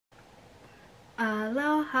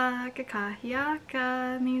Aloha,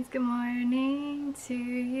 kakahiaka means good morning to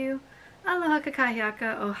you. Aloha,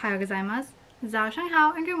 kakahiaka, ohayo gozaimasu. Zao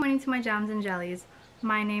Shanghao, and good morning to my Jams and Jellies.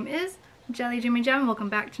 My name is Jelly Jaymie Jam, and welcome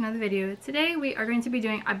back to another video. Today we are going to be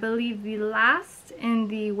doing, I believe, the last in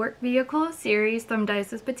the work vehicle series from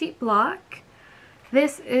Daiso's Petit block.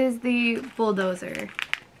 This is the Bulldozer.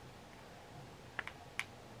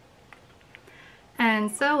 And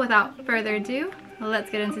so without further ado, let's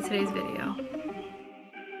get into today's video.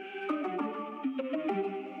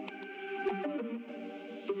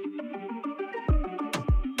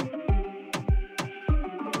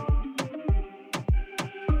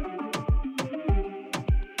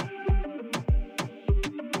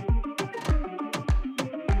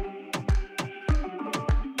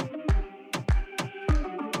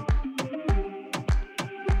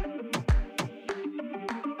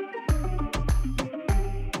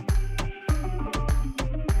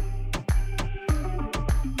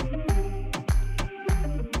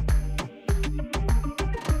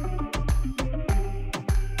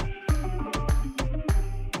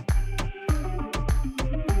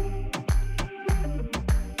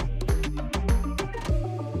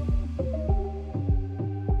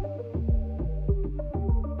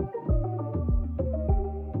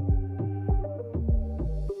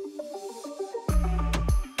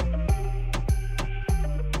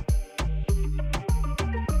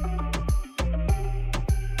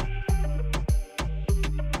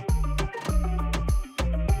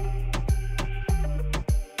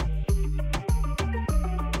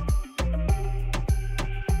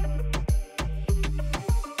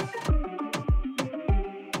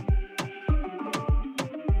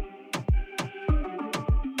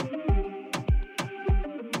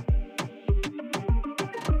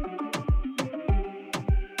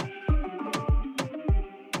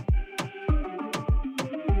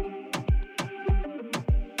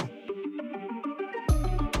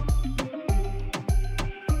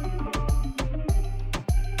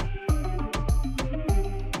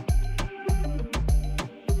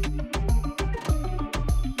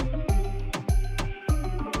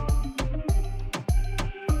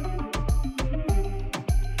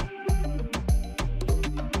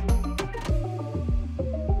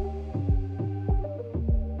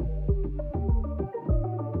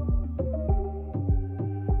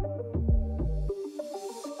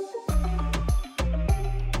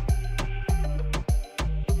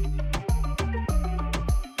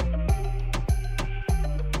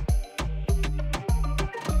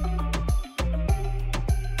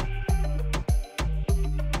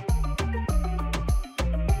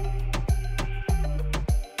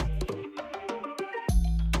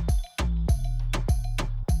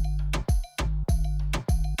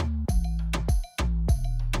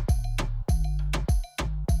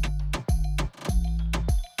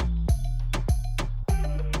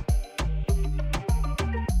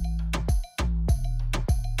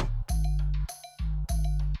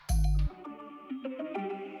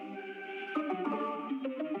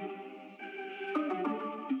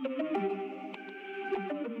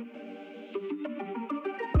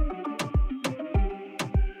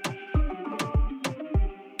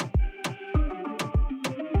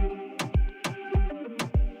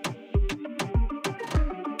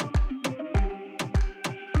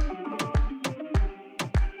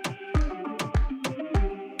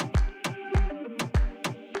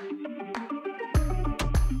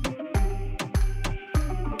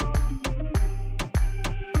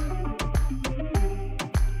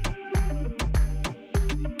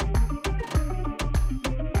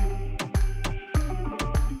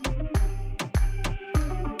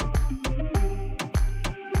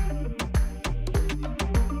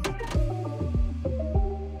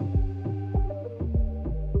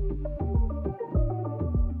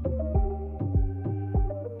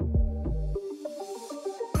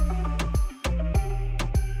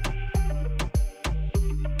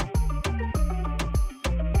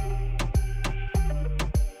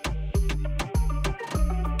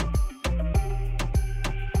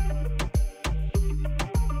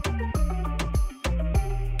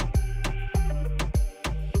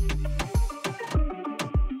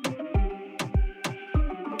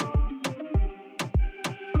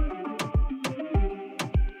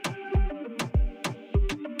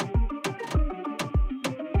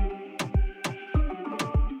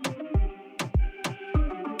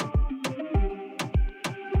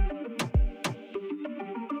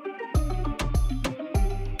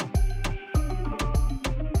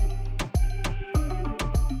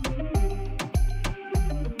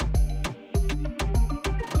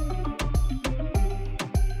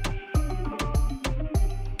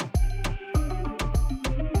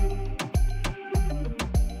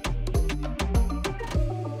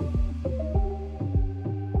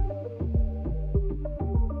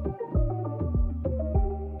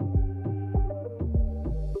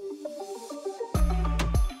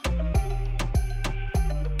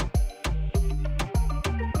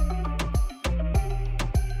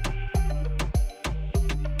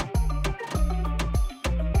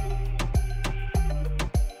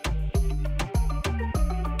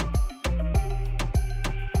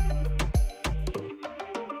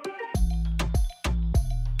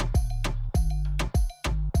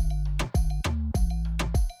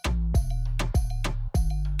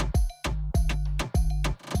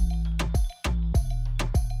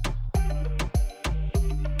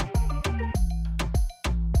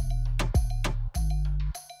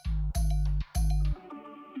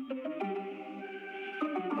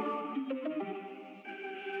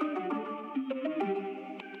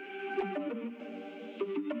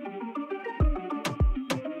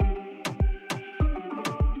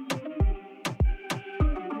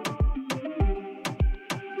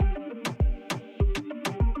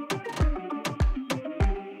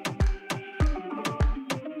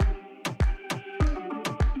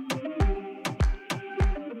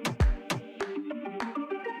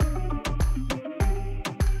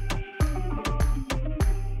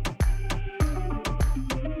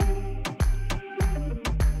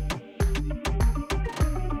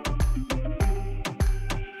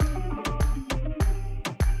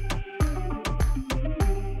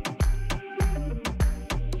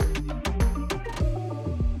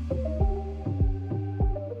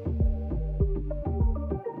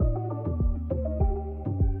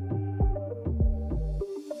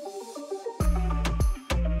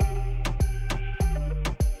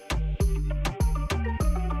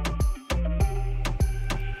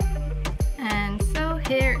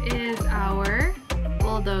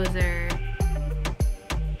 Bulldozer.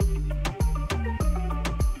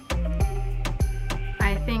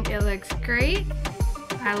 I think it looks great.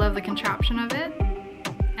 I love the contraption of it,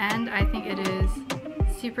 and I think it is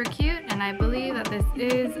super cute, and I believe that this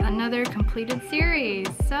is another completed series.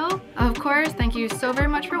 So, of course, thank you so very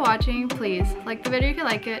much for watching. Please like the video if you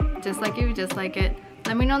like it, dislike it if you dislike it.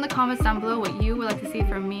 Let me know in the comments down below what you would like to see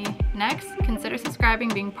from me next. Consider subscribing,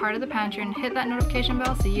 being part of the Pantry, and hit that notification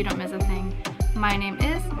bell so you don't miss a thing. My name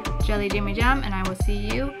is Jelly Jaymie Jam, and I will see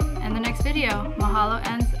you in the next video. Mahalo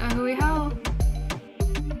and a hui ho!